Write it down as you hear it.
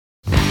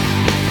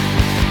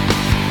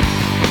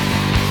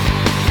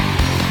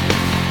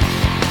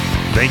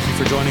Thank you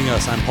for joining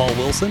us. I'm Paul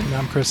Wilson. And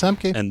I'm Chris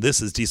Ehmke. And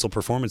this is Diesel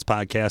Performance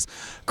Podcast.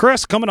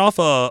 Chris, coming off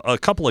a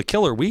couple of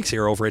killer weeks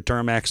here over at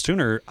Duramax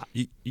Tuner,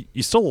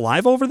 you still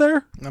alive over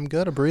there? I'm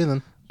good. I'm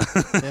breathing.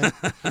 Yeah.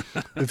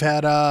 We've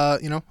had,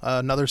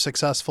 another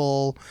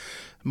successful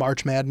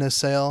March Madness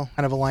sale.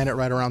 Kind of align it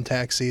right around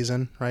tax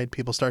season, right?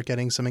 People start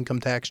getting some income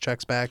tax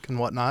checks back and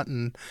whatnot.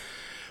 And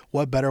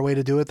what better way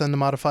to do it than to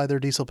modify their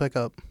diesel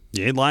pickup?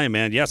 You ain't lying,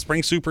 man. Yeah,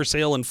 spring super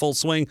sale in full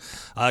swing.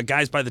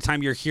 Guys, by the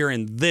time you're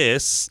hearing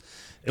this,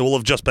 it will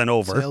have just been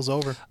over. Sale's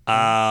over.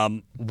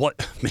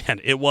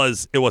 It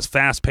was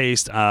fast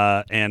paced,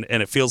 and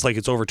it feels like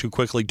it's over too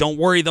quickly. Don't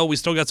worry though, we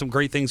still got some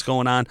great things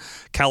going on.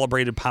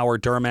 Calibrated Power,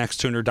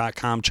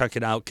 DuramaxTuner.com. Check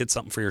it out. Get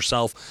something for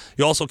yourself.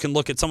 You also can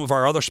look at some of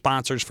our other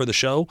sponsors for the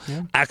show: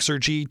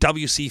 Exergy,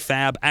 WC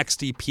Fab,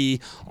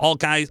 XDP.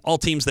 All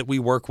teams that we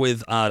work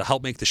with to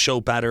help make the show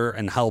better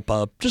and help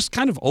just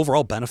kind of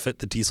overall benefit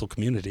the diesel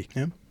community.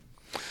 Yeah.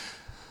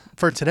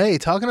 For today,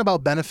 talking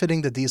about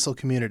benefiting the diesel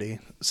community,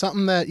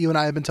 something that you and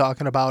I have been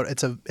talking about.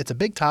 It's a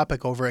big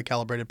topic over at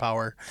Calibrated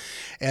Power,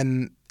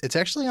 and it's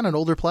actually on an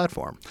older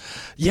platform.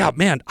 Yeah,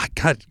 man.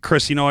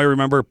 Chris, I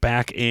remember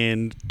back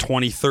in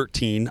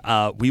 2013,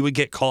 we would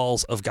get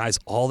calls of guys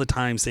all the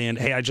time saying,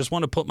 hey, I just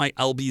want to put my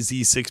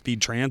LBZ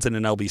 6-speed trans in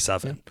an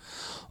LB7.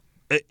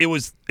 Yeah. It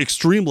was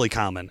extremely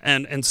common,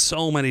 and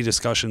so many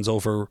discussions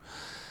over,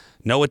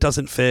 no, it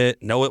doesn't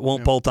fit. No, it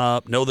won't bolt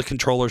up. No, the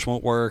controllers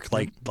won't work.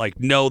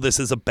 No, this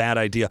is a bad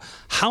idea.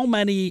 How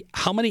many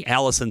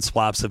Allison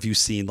swaps have you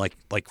seen, like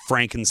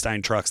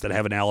Frankenstein trucks that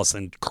have an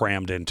Allison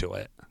crammed into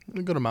it?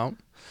 A good amount.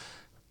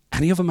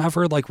 Any of them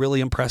ever really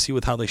impress you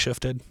with how they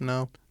shifted?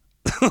 No.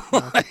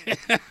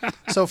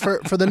 So for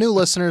the new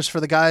listeners,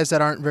 for the guys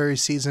that aren't very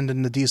seasoned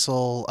in the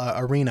diesel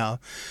arena,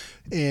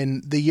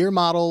 in the year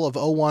model of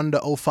 01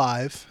 to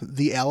 05,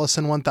 the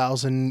Allison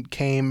 1000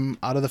 came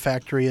out of the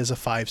factory as a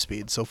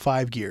 5-speed, so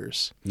 5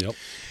 gears. Yep.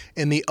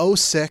 In the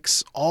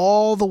 06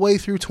 all the way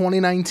through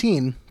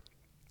 2019,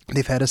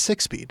 they've had a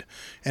 6-speed,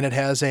 and it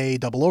has a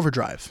double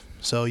overdrive.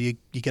 So you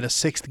get a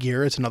 6th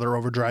gear, it's another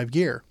overdrive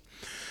gear.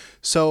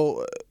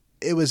 So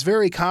it was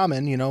very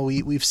common,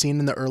 we've seen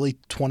in the early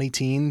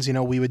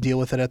 2010s, we would deal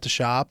with it at the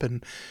shop,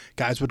 and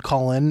guys would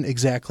call in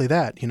exactly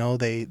that.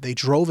 They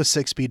drove a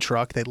 6-speed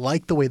truck. They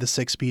liked the way the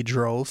 6-speed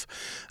drove.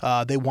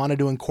 They wanted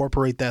to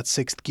incorporate that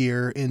 6th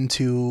gear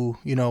into,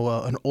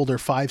 an older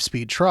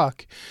 5-speed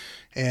truck.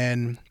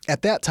 And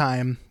at that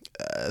time,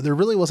 there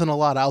really wasn't a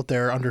lot out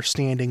there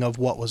understanding of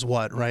what was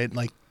what, right?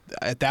 Like,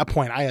 at that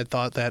point, I had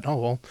thought that,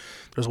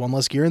 there's one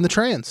less gear in the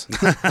trans,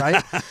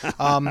 right?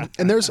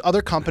 And there's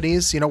other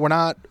companies. We're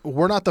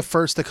not the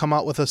first to come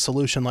out with a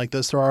solution like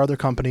this. There are other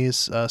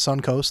companies,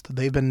 Suncoast.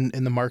 They've been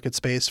in the market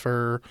space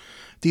for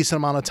a decent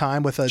amount of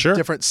time with a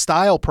different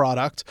style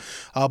product,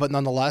 but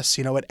nonetheless,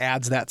 it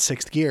adds that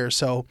 6th gear.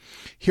 So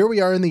here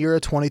we are in the year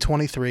of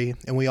 2023,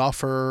 and we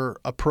offer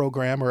a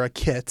program or a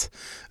kit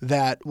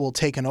that will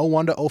take an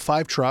 01 to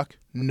 05 truck.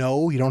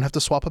 No, you don't have to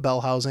swap a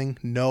bell housing.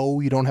 No,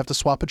 you don't have to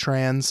swap a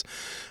trans.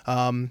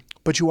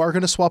 But you are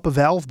going to swap a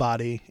valve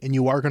body, and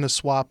you are going to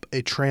swap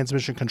a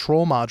transmission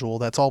control module.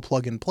 That's all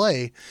plug and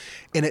play.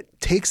 And it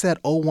takes that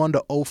 01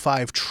 to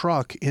 05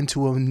 truck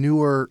into a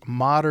newer,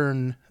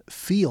 modern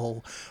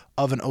feel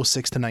of an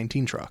 06 to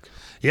 19 truck.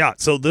 Yeah,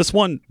 so this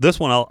one,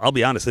 I'll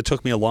be honest, it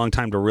took me a long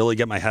time to really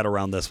get my head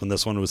around this when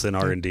this one was in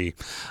R&D.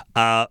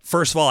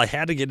 First of all, I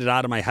had to get it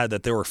out of my head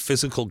that there were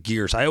physical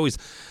gears.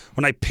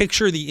 When I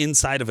picture the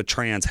inside of a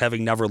trans,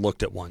 having never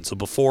looked at one, so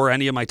before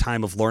any of my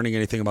time of learning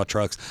anything about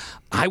trucks,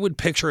 I would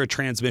picture a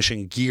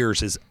transmission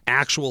gears as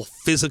actual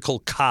physical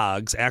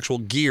cogs, actual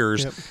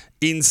gears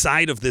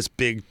inside of this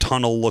big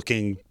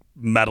tunnel-looking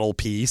metal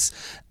piece,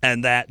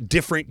 and that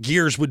different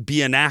gears would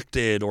be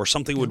enacted or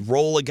something would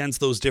roll against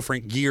those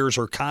different gears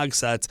or cog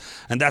sets,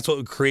 and that's what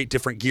would create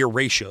different gear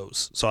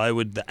ratios.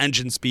 So the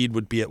engine speed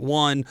would be at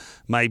 1,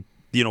 my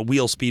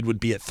wheel speed would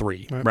be at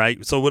 3,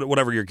 right? So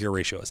whatever your gear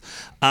ratio is.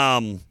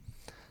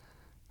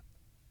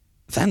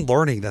 Then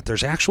learning that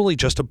there's actually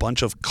just a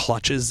bunch of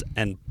clutches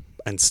and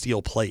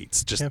steel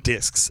plates, just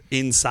discs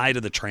inside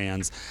of the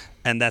trans,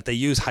 and that they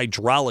use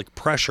hydraulic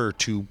pressure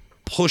to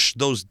push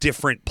those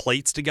different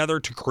plates together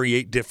to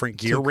create different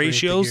gear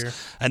ratios,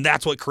 and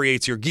that's what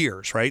creates your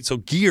gears, right? So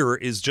gear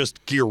is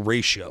just gear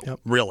ratio,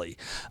 really.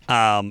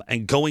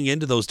 And going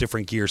into those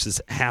different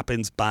gears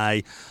happens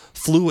by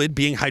fluid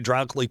being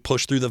hydraulically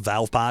pushed through the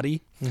valve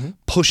body,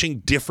 pushing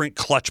different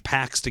clutch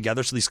packs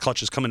together. So these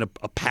clutches come in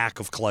a pack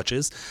of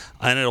clutches,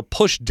 and it'll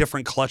push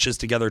different clutches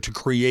together to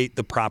create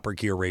the proper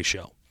gear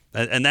ratio.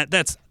 And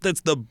that's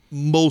the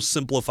most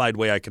simplified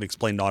way I could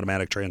explain an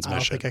automatic transmission. I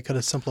don't think I could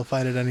have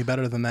simplified it any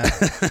better than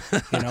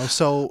that.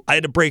 So I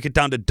had to break it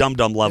down to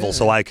dum-dum level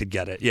so I could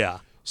get it. Yeah.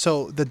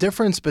 So the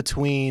difference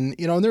between,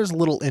 and there's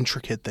little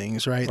intricate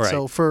things, right? Right.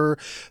 So for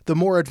the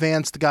more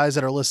advanced guys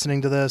that are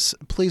listening to this,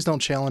 please don't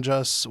challenge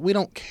us. We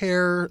don't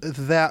care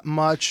that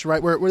much,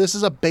 right? Where this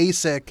is a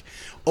basic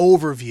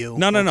overview.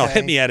 No. okay?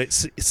 Hit me at it.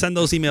 Send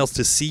those emails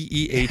to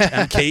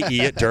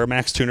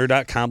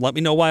cehmke@duramaxtuner.com. Let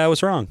me know why I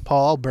was wrong.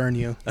 Paul, I'll burn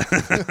you.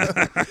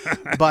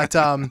 But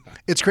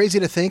it's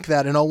crazy to think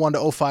that an 01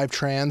 to 05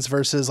 trans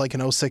versus like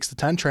an 06 to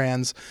 10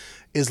 trans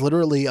is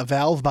literally a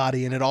valve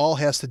body, and it all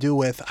has to do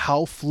with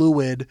how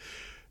fluid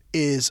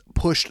is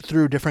pushed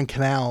through different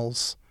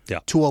canals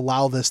to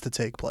allow this to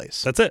take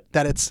place. That's it.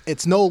 That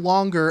it's no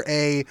longer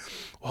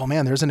oh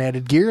man, there's an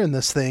added gear in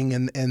this thing,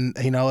 and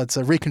it's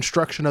a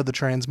reconstruction of the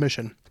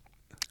transmission.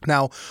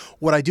 Now,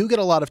 what I do get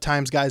a lot of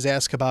times guys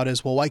ask about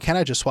is, well, why can't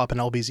I just swap an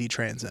LBZ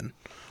trans in?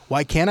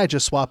 Why can't I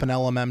just swap an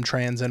LMM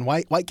trans in?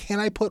 Why can't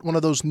I put one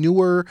of those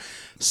newer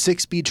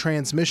 6-speed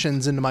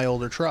transmissions into my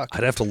older truck?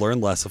 I'd have to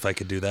learn less if I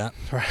could do that.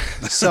 Right.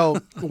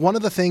 So one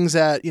of the things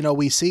that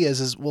we see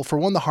is well, for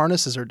one, the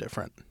harnesses are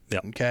different.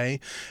 Yep. Okay.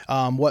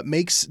 What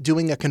makes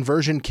doing a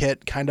conversion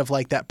kit kind of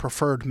like that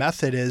preferred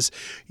method is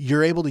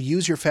you're able to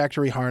use your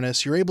factory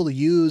harness. You're able to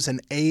use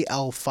an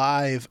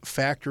AL5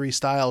 factory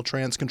style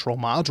trans control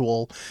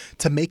module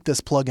to make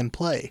this plug and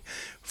play.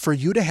 For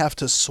you to have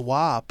to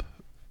swap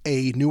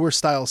a newer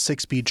style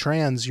 6-speed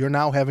trans, you're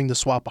now having to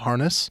swap a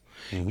harness.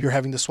 Mm-hmm. You're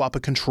having to swap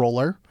a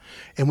controller.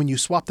 And when you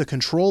swap the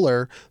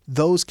controller,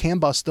 those CAN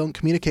bus don't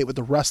communicate with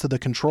the rest of the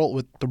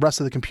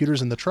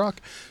computers in the truck.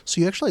 So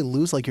you actually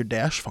lose like your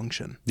dash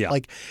function. Yeah.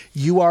 Like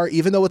you are,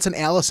 even though it's an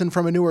Allison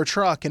from a newer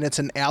truck and it's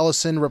an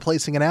Allison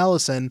replacing an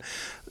Allison,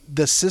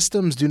 the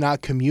systems do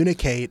not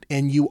communicate,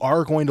 and you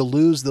are going to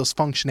lose those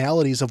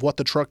functionalities of what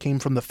the truck came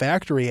from the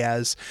factory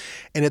as.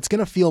 And it's going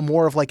to feel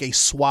more of like a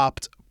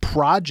swapped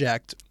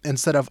project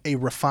instead of a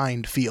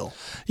refined feel.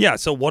 Yeah.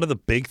 So one of the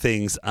big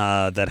things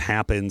that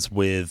happens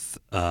with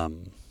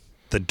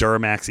the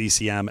Duramax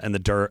ECM and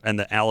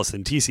the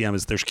Allison TCM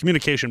is there's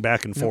communication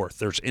back and forth.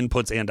 There's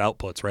inputs and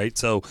outputs, right?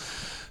 So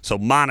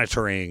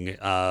monitoring,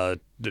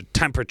 the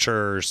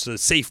temperatures,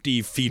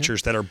 safety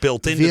features that are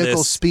built into vehicle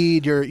this.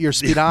 speed, your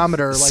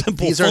speedometer, like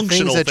these are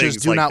things that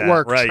just do not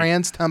work. Right.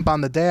 Trans temp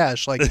on the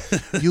dash, like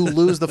you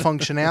lose the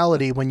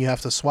functionality when you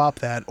have to swap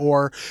that,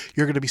 or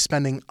you're going to be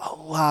spending a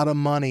lot of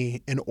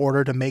money in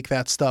order to make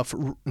that stuff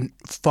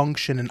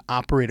function and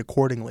operate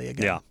accordingly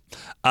again. Yeah.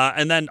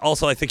 And then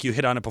also, I think you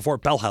hit on it before,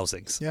 bell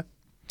housings. Yeah.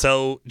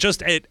 So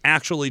just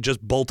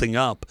bolting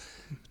up,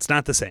 it's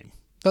not the same.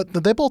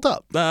 They bolt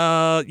up.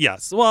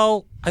 Yes.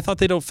 Well, I thought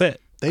they don't fit.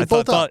 They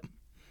bolt up.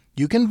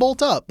 You can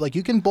bolt up. Like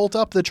you can bolt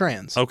up the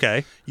trans.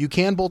 Okay. You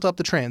can bolt up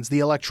the trans. The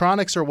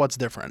electronics are what's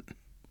different.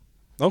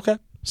 Okay.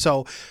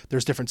 So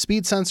there's different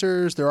speed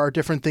sensors. There are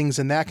different things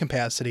in that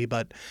capacity,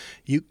 but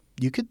you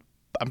could,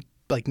 I'm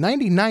like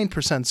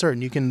 99%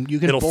 certain you can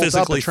It'll bolt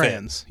physically up the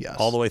trans. fit yes.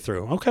 all the way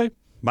through. Okay.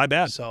 My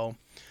bad. So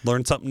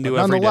learn something new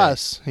every day.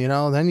 Nonetheless,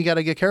 then you got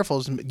to get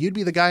careful. You'd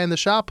be the guy in the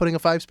shop putting a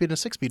 5-speed in a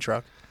 6-speed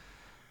truck.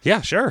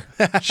 Yeah, sure.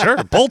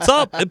 It bolts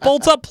up.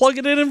 Plug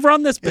it in and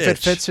run this bitch. If it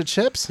fits, it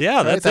ships.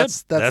 Yeah, right?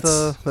 that's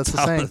the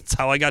saying. That's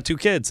how I got 2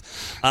 kids.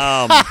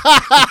 Wow.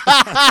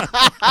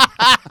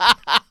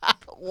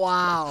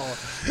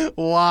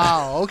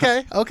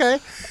 Okay.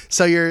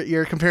 So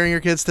you're comparing your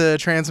kids to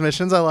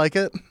transmissions. I like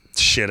it.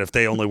 Shit, if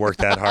they only work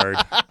that hard.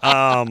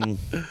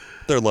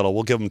 They're little.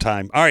 We'll give them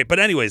time. All right, but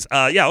anyways,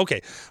 yeah,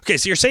 okay. Okay,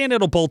 so you're saying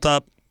it'll bolt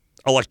up.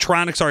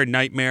 Electronics are a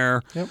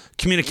nightmare. Yep.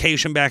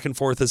 Communication back and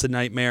forth is a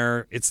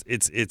nightmare. It's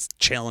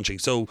challenging.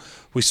 So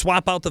we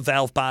swap out the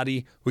valve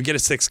body. We get a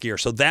 6 gear.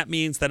 So that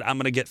means that I'm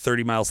going to get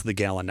 30 miles to the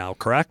gallon now,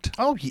 correct?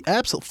 Oh,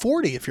 absolutely.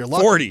 40 if you're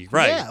lucky. 40,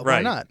 right. Yeah,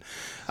 why not?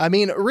 I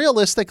mean,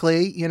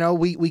 realistically,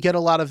 we get a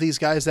lot of these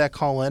guys that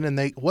call in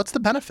and what's the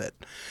benefit?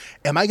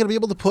 Am I going to be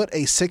able to put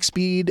a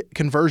 6-speed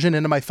conversion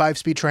into my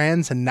 5-speed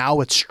trans and now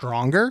it's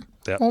stronger?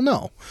 Yep. Well,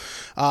 no.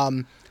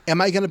 Am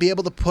I going to be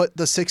able to put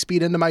the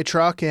 6-speed into my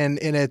truck and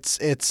it's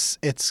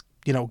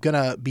going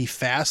to be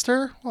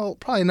faster? Well,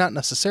 probably not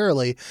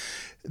necessarily.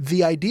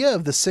 The idea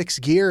of the 6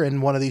 gear in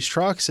one of these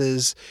trucks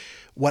is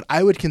what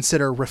I would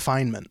consider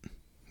refinement.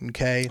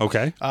 Okay.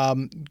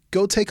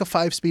 Go take a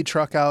 5-speed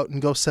truck out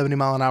and go 70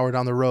 mile an hour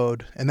down the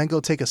road, and then go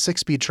take a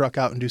 6-speed truck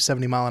out and do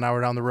 70 mile an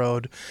hour down the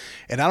road.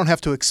 And I don't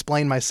have to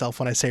explain myself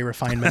when I say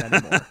refinement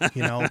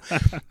anymore.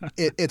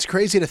 It's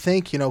crazy to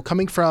think,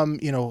 coming from,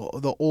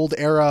 the old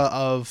era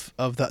of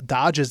the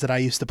Dodges that I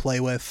used to play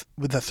with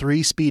the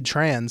 3-speed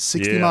trans,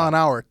 60 mile an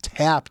hour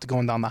tapped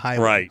going down the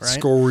highway. Right.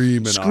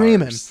 Screaming.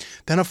 Ours.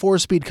 Then a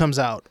 4-speed comes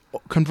out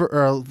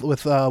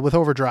with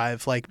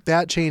overdrive. Like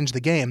that changed the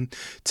game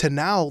to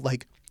now,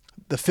 like,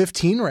 the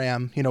 15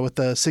 Ram, with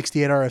the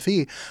 68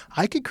 RFE,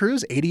 I could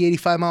cruise 80,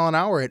 85 mile an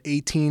hour at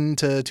 18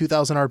 to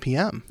 2,000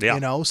 RPM.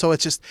 Yeah. So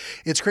it's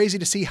crazy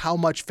to see how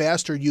much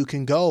faster you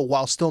can go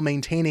while still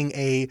maintaining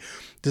a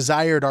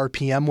desired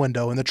RPM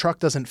window, and the truck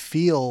doesn't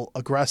feel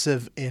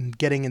aggressive in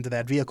getting into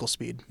that vehicle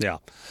speed. Yeah.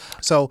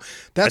 So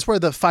that's where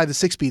the 5 to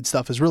 6 speed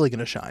stuff is really going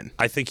to shine.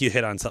 I think you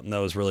hit on something that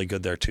was really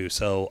good there too.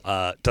 So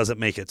does it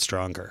make it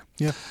stronger?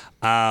 Yeah.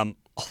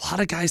 a lot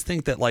of guys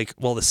think that like,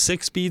 well, the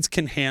 6-speeds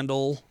can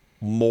handle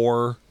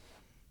more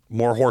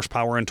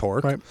horsepower and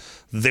torque. Right.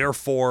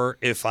 Therefore,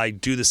 if I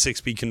do the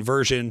 6-speed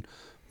conversion,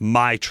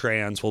 my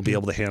trans will be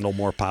able to handle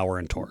more power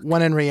and torque.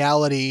 When in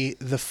reality,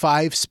 the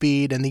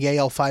 5-speed and the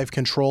AL5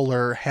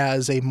 controller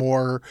has a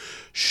more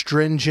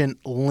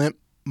stringent limp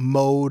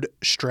mode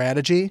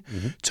strategy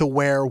to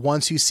where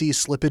once you see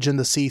slippage in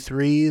the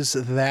C3s,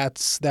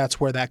 that's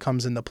where that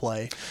comes into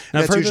play.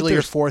 That's usually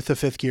your 4th to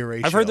 5th gear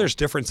ratio. I've heard there's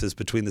differences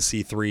between the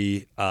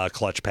C3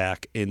 clutch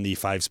pack in the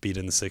 5-speed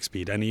and the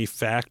 6-speed. Any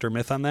fact or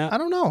myth on that? I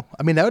don't know.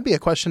 I mean, that would be a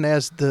question to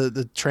ask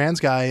the trans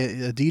guy,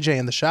 a DJ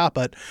in the shop,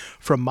 but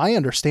from my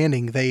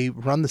understanding, they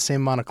run the same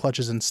amount of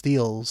clutches and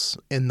steels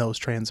in those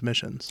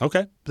transmissions.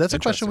 Okay. But that's a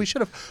question we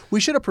should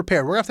have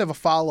prepared. We're going to have a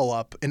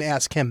follow-up and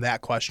ask him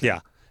that question. Yeah.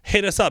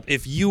 Hit us up.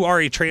 If you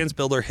are a trans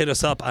builder, hit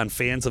us up on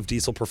Fans of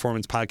Diesel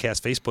Performance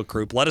Podcast Facebook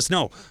group. Let us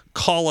know.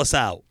 Call us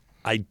out.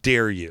 I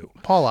dare you.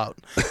 Paul out.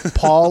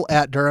 Paul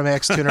at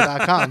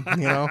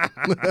DuramaxTuner.com, you know?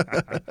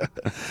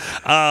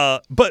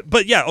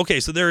 But yeah, okay,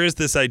 so there is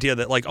this idea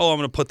that like, oh, I'm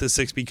going to put this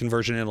 6-speed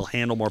conversion in, it'll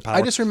handle more power.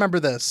 I just remember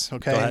this,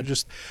 okay? Go ahead.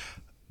 Just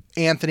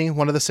Anthony,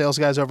 one of the sales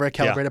guys over at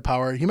Calibrated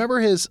Power. You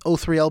remember his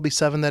 03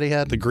 LB7 that he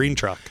had? The green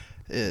truck.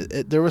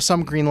 There was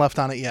some green left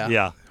on it, yeah.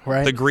 Yeah.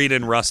 Right? The green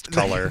and rust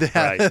color.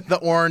 Right. The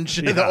orange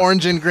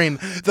and green.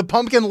 The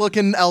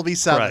pumpkin-looking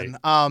LB7.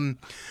 Right.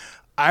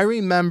 I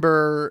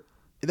remember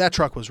that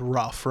truck was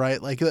rough,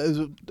 right? Like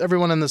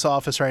everyone in this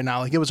office right now,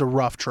 like it was a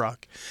rough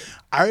truck.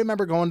 I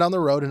remember going down the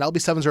road, and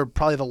LB7s are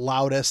probably the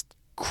loudest,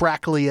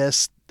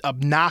 crackliest,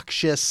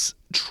 obnoxious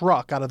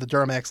truck out of the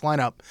Duramax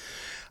lineup.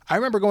 I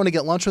remember going to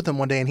get lunch with him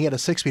one day, and he had a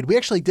 6-speed. We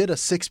actually did a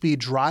 6-speed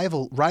drive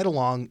ride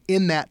along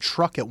in that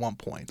truck at one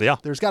point. Yeah.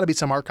 There's got to be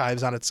some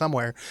archives on it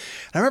somewhere.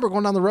 And I remember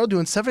going down the road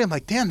doing 70. I'm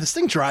like, damn, this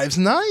thing drives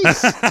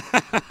nice.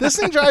 This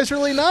thing drives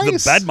really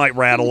nice. The bed might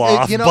rattle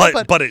off,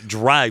 but it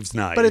drives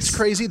nice. But it's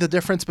crazy the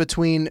difference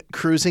between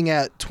cruising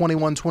at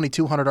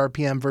 2200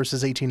 RPM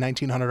versus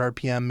 1900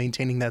 RPM,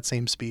 maintaining that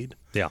same speed.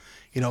 Yeah.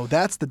 You know,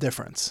 that's the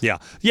difference. Yeah.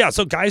 Yeah.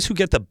 So guys who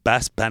get the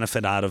best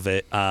benefit out of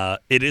it,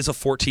 it is a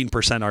 14%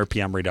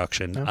 RPM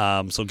reduction.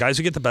 Yeah. So guys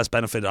who get the best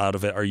benefit out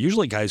of it are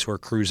usually guys who are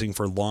cruising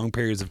for long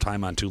periods of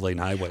time on 2-lane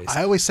highways.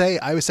 I always say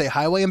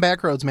highway and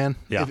back roads, man.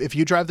 Yeah. If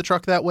you drive the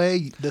truck that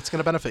way, that's going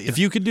to benefit you. If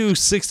you could do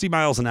 60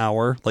 miles an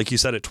hour, like you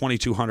said, at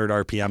 2200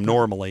 RPM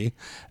normally,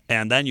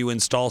 and then you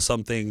install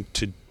something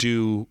to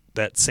do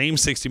that same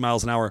 60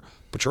 miles an hour,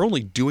 but you're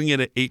only doing it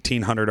at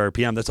 1800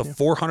 RPM, that's a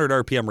 400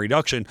 RPM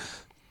reduction.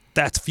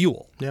 That's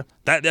fuel. Yeah.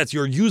 That's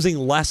you're using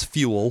less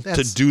fuel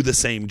to do the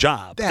same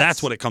job.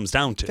 That's what it comes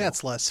down to.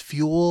 That's less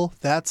fuel.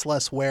 That's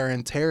less wear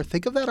and tear.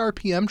 Think of that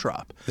RPM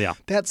drop. Yeah.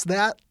 That's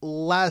that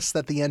less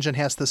that the engine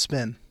has to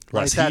spin.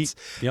 Less right? heat.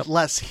 That's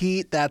less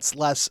heat. That's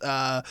less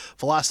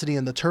velocity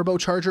in the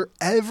turbocharger.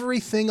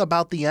 Everything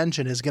about the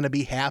engine is going to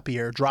be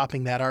happier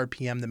dropping that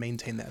RPM to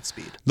maintain that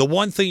speed. The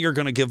one thing you're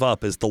going to give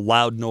up is the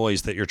loud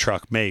noise that your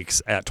truck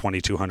makes at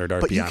 2200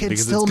 RPM. But you can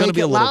because still it's going make to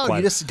be it a little loud. quiet.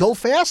 You just go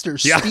faster.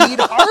 Speed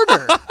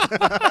harder.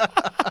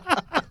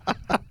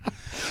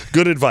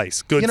 Good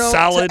advice. Good,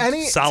 solid to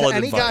any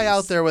advice. Guy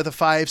out there with a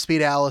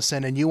 5-speed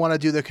Allison and you want to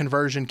do the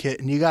conversion kit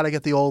and you got to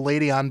get the old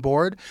lady on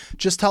board,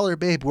 just tell her,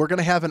 babe, we're going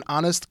to have an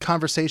honest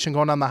conversation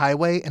going on the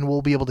highway and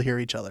we'll be able to hear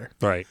each other.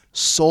 Right.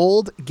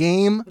 Sold.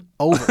 Game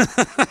over.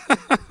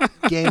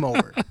 Game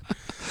over.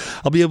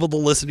 I'll be able to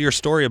listen to your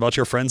story about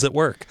your friends at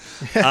work.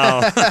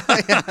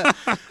 Yeah.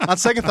 On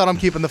second thought, I'm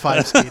keeping the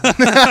 5-speed.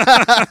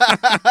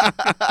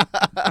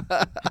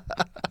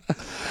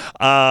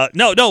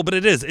 No, but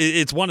it is.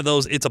 It's one of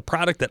those. It's a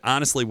product that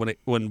honestly,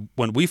 when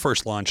we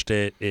first launched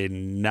it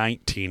in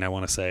 19, I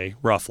want to say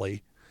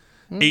roughly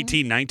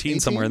 18, 19,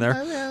 somewhere in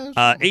there.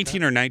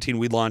 18 or 19,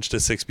 we launched a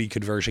 6-speed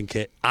conversion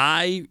kit.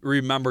 I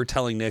remember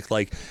telling Nick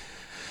like,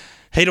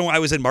 "Hey, I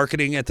was in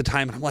marketing at the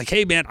time, and I'm like,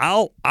 hey man,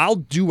 I'll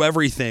do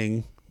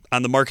everything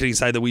on the marketing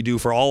side that we do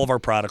for all of our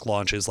product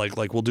launches.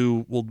 Like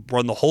we'll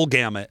run the whole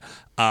gamut.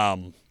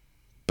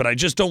 But I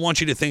just don't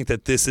want you to think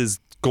that this is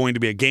going to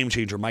be a game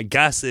changer. My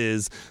guess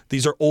is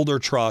these are older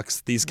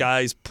trucks. These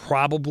guys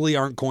probably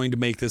aren't going to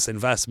make this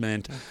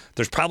investment.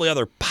 There's probably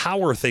other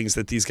power things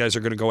that these guys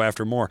are going to go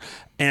after more.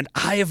 And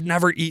I have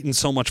never eaten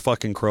so much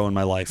fucking crow in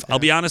my life. I'll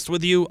be honest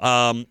with you.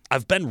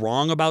 I've been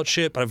wrong about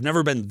shit, but I've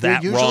never been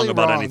that wrong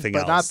about anything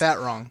else. But not that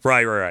wrong.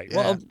 Right. Yeah.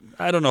 Well,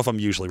 I don't know if I'm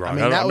usually wrong. I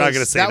mean, I'm not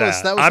going to say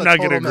that. I'm not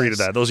going to agree to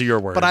that. Those are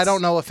your words. But I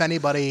don't know if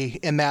anybody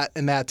in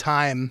that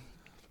time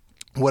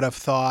would have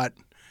thought,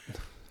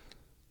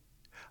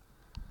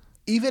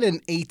 even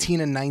in 18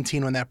 and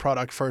 19 when that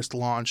product first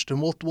launched,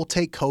 and we'll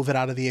take COVID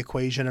out of the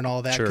equation and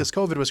all that, because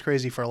COVID was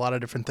crazy for a lot of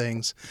different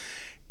things.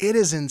 It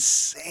is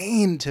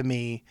insane to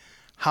me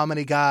how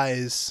many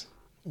guys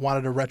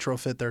wanted to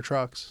retrofit their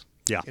trucks.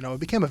 Yeah. It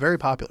became a very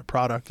popular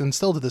product, and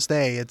still to this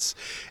day, it's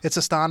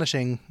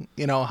astonishing,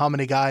 how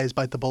many guys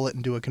bite the bullet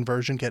and do a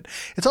conversion kit.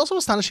 It's also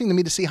astonishing to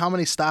me to see how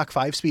many stock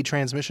 5-speed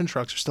transmission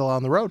trucks are still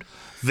on the road.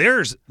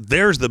 There's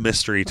the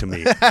mystery to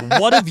me.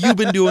 What have you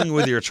been doing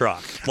with your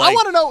truck? I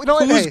want to know.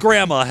 Whose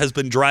grandma has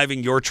been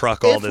driving your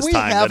truck all this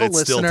time that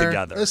it's still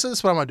together? This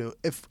is what I'm going to do.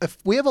 If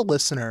we have a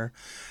listener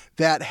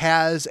that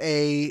has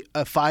a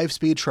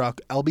 5-speed truck,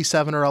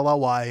 LB7 or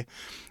LLY,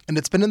 and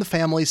it's been in the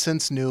family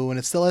since new, and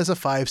it still has a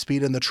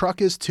 5-speed, and the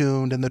truck is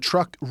tuned, and the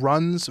truck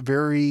runs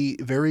very,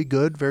 very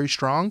good, very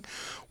strong,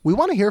 we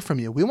want to hear from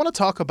you. We want to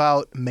talk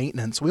about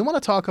maintenance. We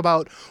want to talk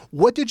about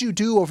what did you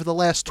do over the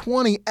last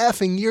 20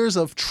 effing years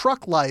of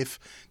truck life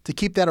to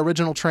keep that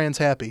original trans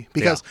happy?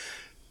 Because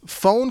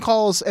phone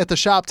calls at the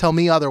shop tell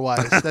me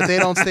otherwise, that they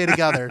don't stay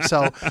together.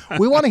 So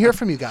we want to hear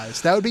from you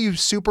guys. That would be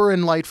super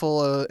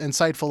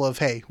insightful of,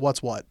 hey,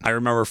 what's what? I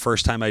remember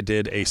first time I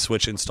did a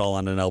switch install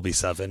on an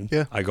LB7.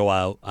 Yeah. I go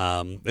out.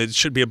 It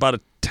should be about a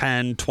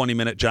 10,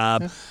 20-minute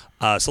job.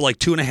 Yeah. So like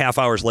 2.5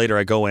 hours later,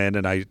 I go in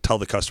and I tell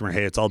the customer,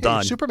 hey, it's all done.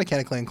 You're super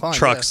mechanically inclined.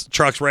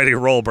 Truck's ready to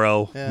roll,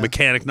 bro. Yeah.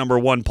 Mechanic number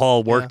 1,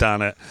 Paul, worked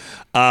on it.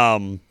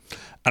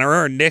 And I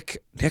remember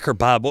Nick or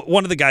Bob,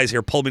 one of the guys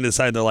here pulled me to the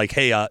side and they're like,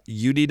 hey,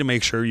 you need to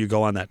make sure you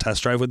go on that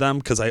test drive with them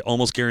because I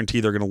almost guarantee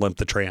they're going to limp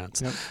the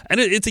trans. Yep. And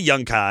it's a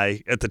young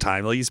guy at the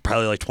time. He's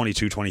probably like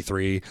 22,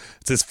 23.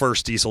 It's his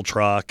first diesel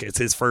truck. It's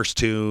his first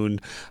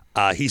tune.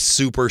 He's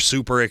super,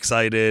 super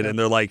excited. Yep. And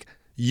they're like,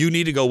 you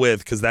need to go with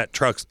because that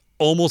truck's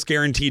almost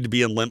guaranteed to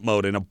be in limp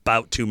mode in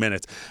about 2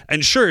 minutes.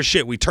 And sure as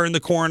shit, we turn the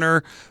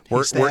corner.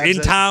 We're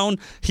in town.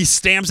 He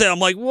stamps it. I'm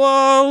like,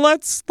 well,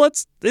 let's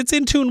it's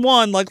in tune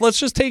 1. Like, let's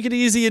just take it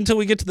easy until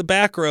we get to the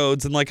back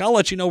roads. And like, I'll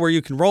let you know where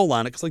you can roll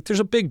on it. Cause like there's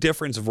a big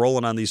difference of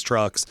rolling on these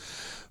trucks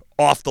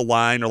off the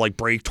line or like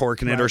brake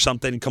torquing it or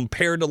something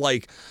compared to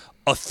like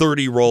a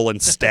 30 roll and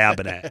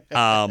stabbing it.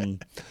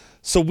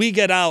 So we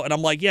get out, and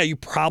I'm like, yeah, you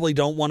probably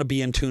don't want to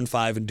be in tune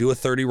 5 and do a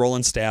 30 roll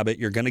and stab it.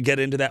 You're going to get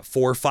into that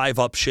 4-5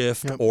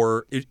 upshift,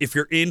 or if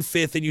you're in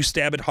 5th and you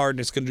stab it hard and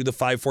it's going to do the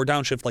 5-4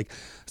 downshift, like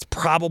it's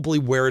probably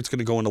where it's going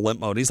to go into limp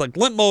mode. He's like,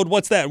 limp mode,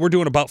 what's that? We're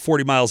doing about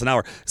 40 miles an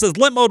hour. He says,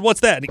 limp mode, what's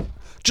that? And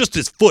just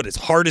his foot as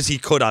hard as he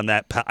could on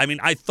that. I mean,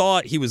 I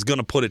thought he was going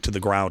to put it to the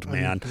ground,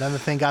 man. And then the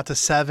thing got to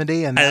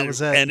 70, and that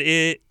was it. And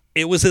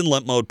it was in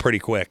limp mode pretty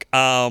quick.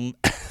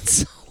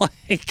 So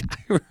like,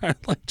 I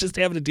just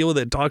having to deal with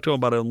it and talk to him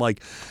about it. I'm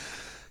like,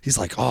 he's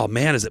like, oh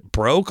man, is it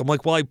broke? I'm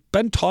like, well, I've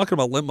been talking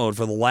about limp mode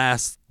for the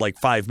last like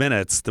 5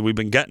 minutes that we've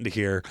been getting to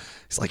here.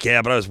 He's like,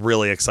 yeah, but I was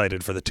really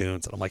excited for the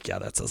tunes. And I'm like, yeah,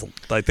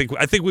 I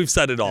think we've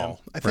said it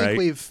all. I think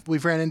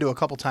we've ran into a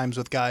couple times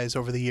with guys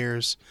over the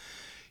years.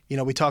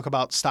 We talk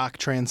about stock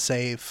trans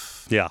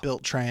safe,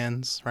 built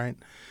trans, right?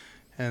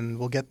 And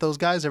we'll get those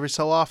guys every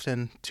so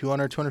often,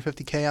 200,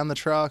 250K on the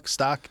truck,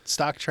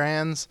 stock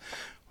trans,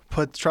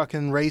 put the truck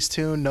in race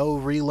tune, no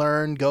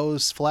relearn,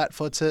 goes flat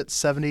foots it,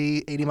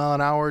 70, 80 mile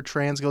an hour,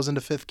 trans goes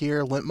into 5th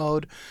gear, limp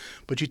mode.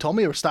 But you told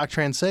me it was stock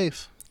trans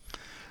safe.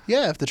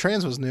 Yeah, if the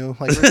trans was new,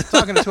 like we're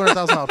talking a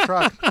 $200,000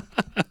 truck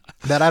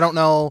that I don't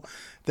know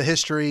the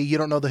history, you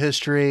don't know the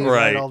history,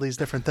 right? All these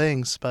different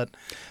things, but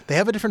they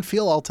have a different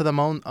feel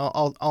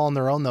all on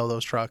their own though,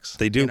 those trucks.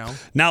 They do.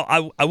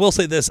 Now, I will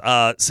say this,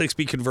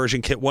 6-speed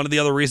conversion kit, one of the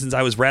other reasons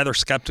I was rather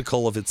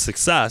skeptical of its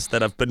success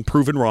that I've been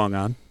proven wrong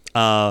on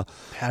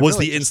was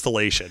the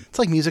installation. It's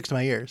like music to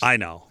my ears. I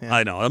know.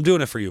 I'm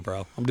doing it for you,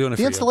 bro. I'm doing it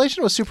for you. The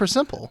installation was super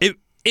simple.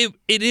 It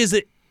is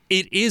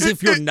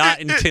if you're not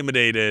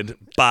intimidated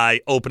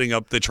by opening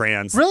up the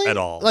trans at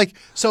all. Like,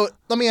 so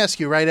let me ask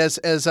you, right,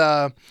 as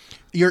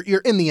you're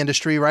in the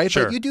industry, right?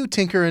 Sure. But you do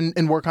tinker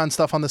and work on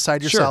stuff on the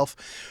side yourself.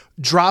 Sure.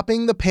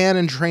 Dropping the pan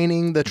and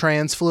draining the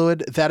trans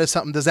fluid, that is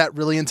something, does that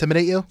really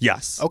intimidate you?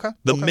 Yes. Okay.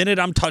 The minute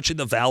I'm touching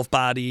the valve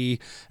body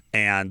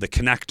and the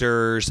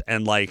connectors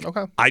and like,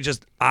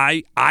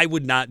 I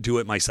would not do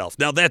it myself.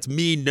 Now that's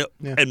me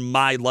and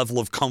my level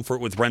of comfort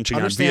with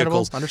wrenching on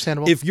vehicles.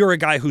 Understandable. If you're a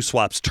guy who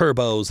swaps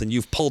turbos and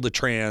you've pulled a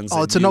trans,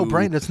 it's a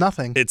no-brainer. It's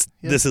nothing.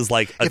 This is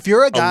like if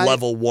you're a guy,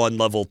 level 1,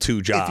 level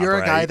 2 job. If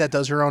you're a guy that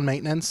does your own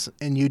maintenance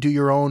and you do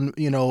your own,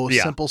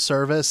 simple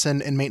service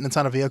and maintenance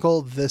on a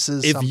vehicle, this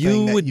is if something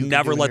you that would you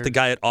never let the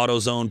guy at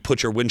AutoZone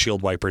put your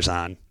windshield wipers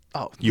on.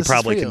 You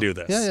probably can do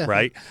this,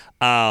 right?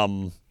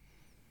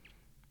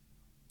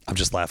 I'm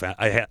just laughing.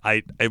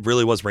 It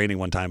really was raining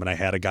one time, and I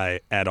had a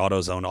guy at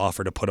AutoZone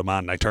offer to put them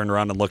on, and I turned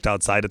around and looked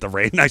outside at the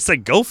rain, and I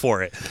said, "Go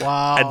for it!"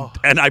 Wow.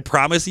 And I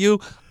promise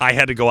you, I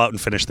had to go out and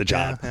finish the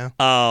job. Yeah.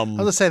 I was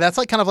gonna say that's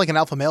like kind of like an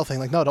alpha male thing.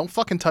 Like, no, don't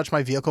fucking touch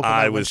my vehicle. Put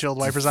my windshield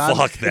wipers on.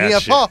 Fuck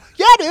that shit.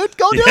 Yeah, dude,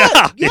 go do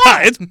it.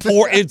 Yeah,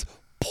 it's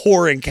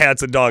pouring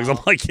cats and dogs. I'm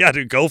like, yeah,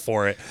 dude, go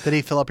for it. Did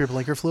he fill up your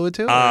blinker fluid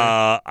too?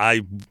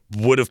 I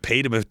would have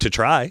paid him to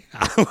try.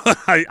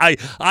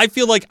 I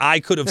feel like I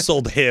could have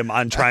sold him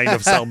on trying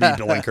to sell me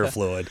blinker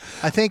fluid.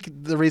 I think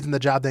the reason the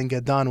job didn't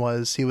get done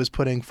was he was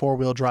putting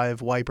 4-wheel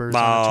drive wipers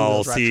on a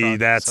 2-wheel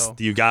drive truck.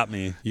 You got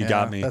me. You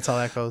got me. That's how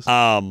that goes.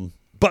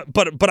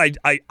 But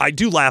I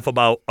do laugh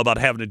about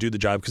having to do the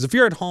job, because if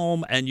you're at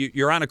home and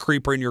you're on a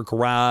creeper in your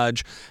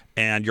garage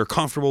and you're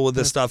comfortable with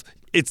this stuff,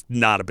 it's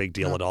not a big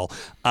deal at all.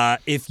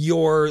 If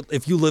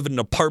you live in an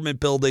apartment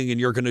building and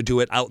you're going to do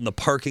it out in the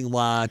parking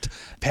lot,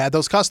 I've had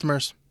those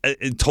customers.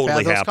 it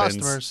totally those happens.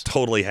 customers.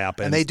 Totally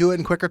happens. And they do it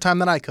in quicker time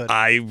than I could.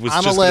 I was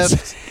on just a gonna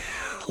lift say-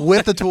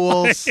 with the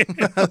tools.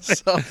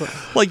 So,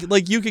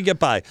 like you could get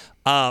by,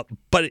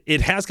 but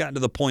it has gotten to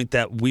the point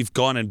that we've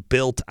gone and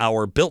built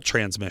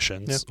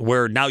transmissions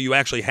where now you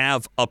actually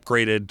have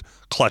upgraded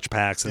clutch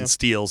packs and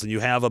steels, and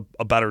you have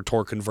a better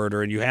torque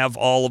converter, and you have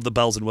all of the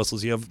bells and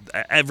whistles. You have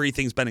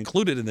everything's been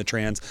included in the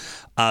trans.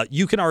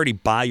 You can already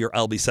buy your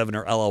LB7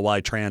 or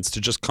LLY trans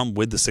to just come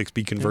with the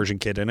 6-speed conversion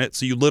kit in it.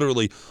 So you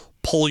literally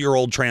pull your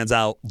old trans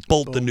out,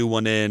 bolt the new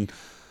one in.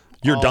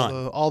 You're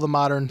done. All the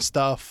modern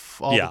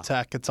stuff, all the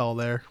tech, it's all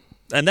there.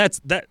 And that's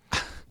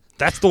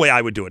the way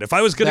I would do it. If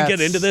I was going to get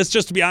into this,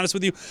 just to be honest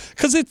with you,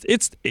 because it's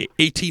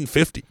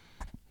 $18.50.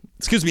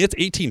 Excuse me, it's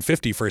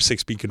 $18.50 for a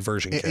 6-speed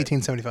conversion kit.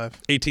 $18.75.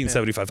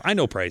 $18.75. I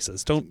know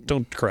prices.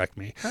 Don't correct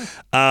me.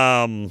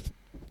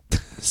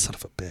 Son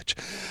of a bitch.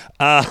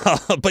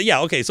 But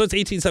yeah, okay. So it's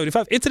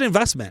 $18.75. It's an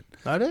investment.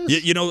 That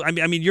is. You know, I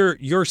mean,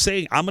 you're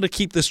saying I'm going to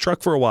keep this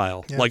truck for a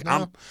while. Yeah, like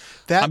no,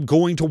 I'm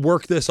going to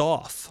work this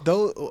off.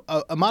 Though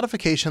a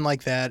modification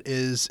like that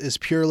is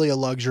purely a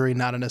luxury,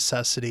 not a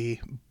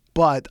necessity.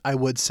 But I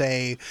would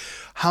say,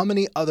 how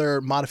many other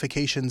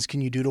modifications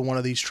can you do to one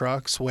of these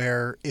trucks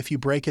where if you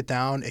break it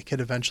down, it could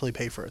eventually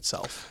pay for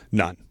itself?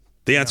 None.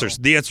 The answer's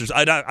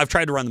I've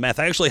tried to run the math.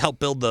 I actually helped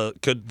build the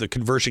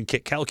conversion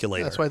kit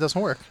calculator. That's why it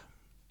doesn't work.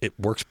 It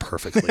works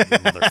perfectly, you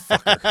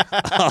motherfucker.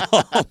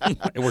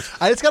 It works.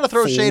 I just got to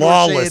throw shade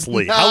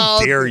flawlessly. No, How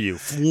dare you?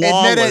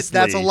 Flawlessly. Admit it.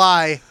 That's a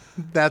lie.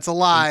 That's a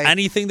lie.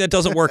 Anything that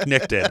doesn't work,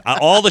 Nick did.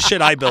 All the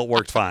shit I built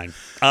worked fine.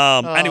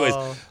 Anyways,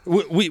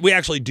 we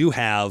actually do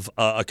have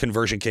a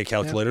conversion kit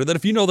calculator that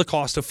if you know the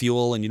cost of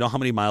fuel and you know how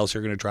many miles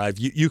you're going to drive,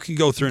 you can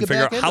go through and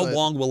figure out how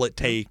long will it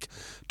take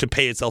to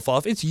pay itself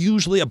off. It's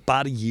usually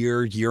about a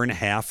year and a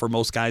half for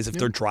most guys if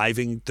they're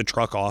driving the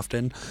truck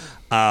often.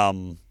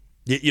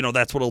 You know,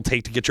 that's what it'll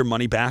take to get your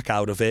money back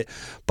out of it.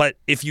 But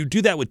if you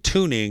do that with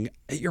tuning,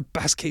 your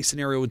best case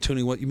scenario with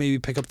tuning, you maybe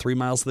pick up 3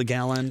 miles to the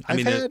gallon.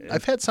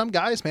 I've had some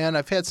guys, man.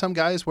 I've had some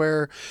guys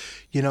where,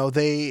 you know,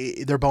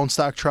 their bone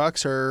stock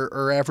trucks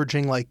are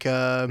averaging like,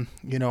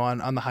 you know,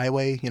 on the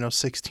highway, you know,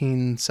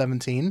 16,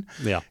 17.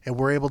 Yeah. And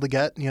we're able to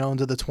get, you know,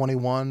 into the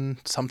 21,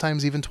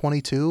 sometimes even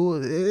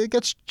 22. It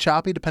gets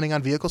choppy depending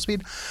on vehicle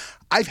speed.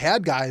 I've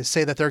had guys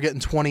say that they're getting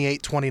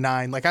 28,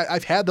 29. Like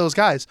I've had those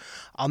guys.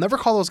 I'll never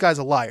call those guys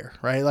a liar,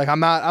 right? Like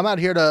I'm not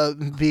here to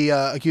be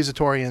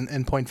accusatory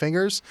and point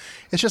fingers.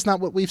 It's just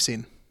not what we've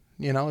seen.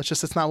 You know,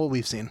 it's not what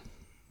we've seen.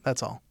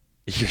 That's all.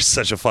 You're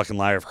such a fucking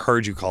liar. I've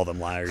heard you call them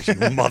liars, you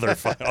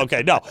motherfucker.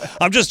 Okay, no,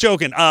 I'm just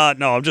joking.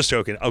 I'm just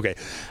joking. Okay,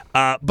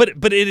 but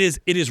it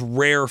is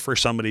rare for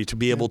somebody to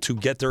be able to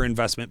get their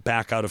investment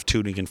back out of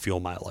tuning and fuel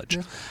mileage,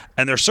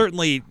 and there's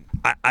certainly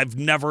I've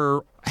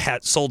never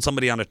sold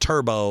somebody on a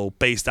turbo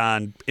based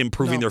on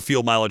improving their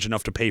fuel mileage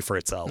enough to pay for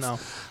itself.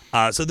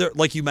 No. So there,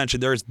 like you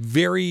mentioned, there's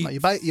very you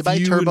buy few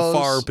turbos, and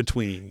far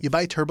between. You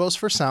buy turbos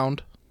for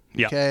sound.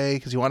 Yeah. Okay,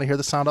 because you want to hear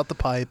the sound out the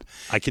pipe.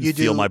 I can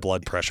feel my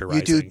blood pressure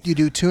rising. You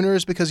do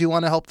tuners because you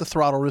want to help the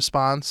throttle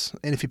response.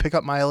 And if you pick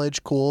up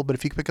mileage, cool. But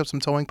if you pick up some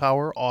towing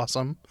power,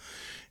 awesome.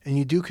 And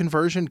you do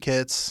conversion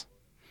kits.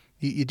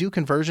 You do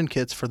conversion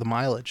kits for the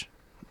mileage.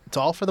 It's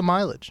all for the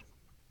mileage.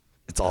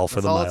 It's all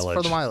for the mileage. It's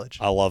for the mileage.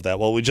 I love that.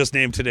 Well, we just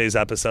named today's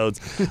episodes.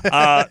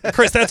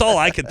 Chris, that's all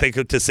I can think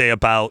of to say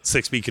about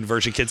 6-speed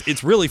conversion kits.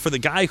 It's really for the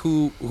guy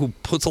who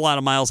puts a lot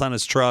of miles on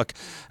his truck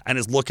and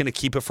is looking to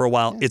keep it for a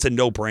while. It's a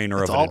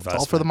no-brainer of an investment. It's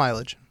all for the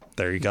mileage.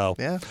 There you go.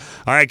 Yeah.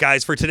 All right,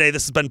 guys, for today,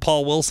 this has been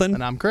Paul Wilson.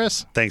 And I'm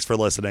Chris. Thanks for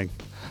listening.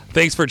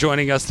 Thanks for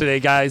joining us today,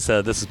 guys.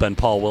 This has been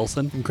Paul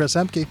Wilson. And Chris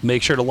Ehmke.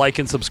 Make sure to like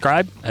and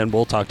subscribe, and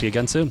we'll talk to you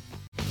again soon.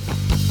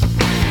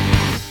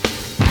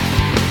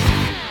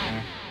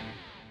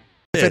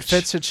 If it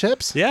fits, it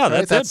ships. Yeah,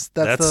 right? that's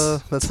That's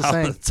the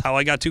saying. That's how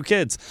I got 2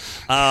 kids.